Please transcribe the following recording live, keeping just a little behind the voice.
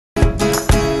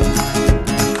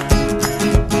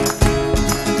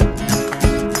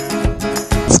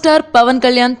Star Pawan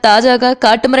Kalyan తాజాగా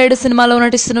కాటమరాయుడు సినిమాలో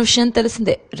నటిస్తున్న విషయం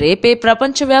తెలిసిందే. రేపే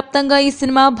ప్రపంచవ్యాప్తంగా ఈ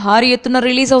సినిమా భారీ ఎత్తున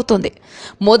రిలీజ్ అవుతోంది.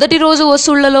 మొదటి రోజు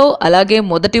వసూళ్లలో అలాగే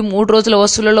మొదటి 3 రోజుల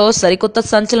వసూళ్లలో సరికొత్త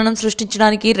సంచలనం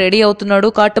సృష్టించడానికి రెడీ అవుతున్నాడు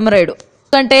కాటమరాయుడు.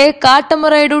 అంటే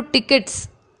కాటమరాయుడు టికెట్స్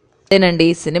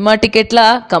అదేనండి, సినిమా టికెట్ల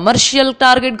కమర్షియల్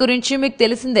టార్గెట్ గురించి మీకు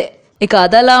తెలిసిందే. ఇక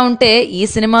అదలా ఉంటే ఈ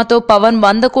సినిమాతో పవన్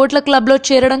 100 కోట్ల క్లబ్ లో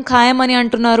చేరడం ఖాయమని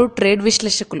అంటున్నారు ట్రేడ్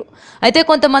విశ్లేషకులు. అయితే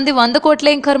కొంతమంది 100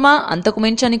 కోట్లేం కర్మ, అంతకు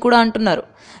మించి అని కూడా అంటున్నారు.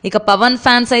 ఇక పవన్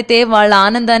ఫ్యాన్స్ అయితే వాళ్ళ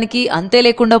ఆనందానికి అంతే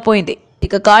లేకుండా పోయింది.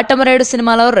 ఇక కాటమరాయుడు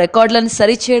సినిమాలో రికార్డులను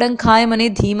సరిచేయడం ఖాయమని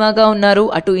ధీమాగా ఉన్నారు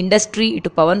అటు ఇండస్ట్రీ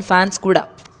ఇటు పవన్ ఫ్యాన్స్ కూడా.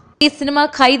 ఈ సినిమా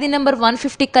ఖైదీ నెంబర్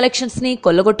 150 కలెక్షన్స్ ని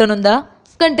కొల్లగొట్టనుందా?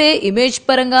 ఎందుకంటే ఇమేజ్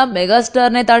పరంగా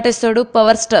మెగాస్టార్ నే దాటేస్తాడు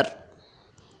పవర్ స్టార్.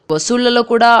 వసూళ్లలో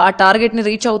కూడా ఆ టార్గెట్ ని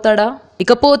రీచ్ అవుతాడా?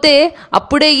 ఇకపోతే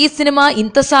అప్పుడే ఈ సినిమా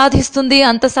ఇంత సాధిస్తుంది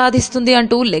అంత సాధిస్తుంది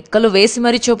అంటూ లెక్కలు వేసి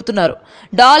మరీ చెబుతున్నారు.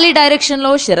 డాలీ డైరెక్షన్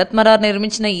లో శరత్ మరార్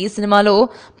నిర్మించిన ఈ సినిమాలో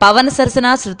పవన్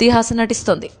సరసన శృతి హాసన్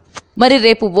నటిస్తోంది. మరి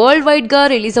రేపు వరల్డ్ వైడ్ గా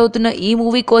రిలీజ్ అవుతున్న ఈ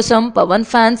మూవీ కోసం పవన్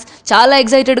ఫ్యాన్స్ చాలా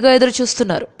ఎక్సైటెడ్ గా ఎదురు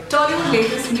చూస్తున్నారు. Tollywood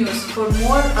latest news. For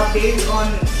more updates on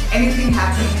anything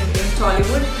happening in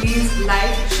Tollywood, please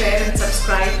like, share and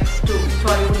subscribe to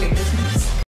Tollywood latest news.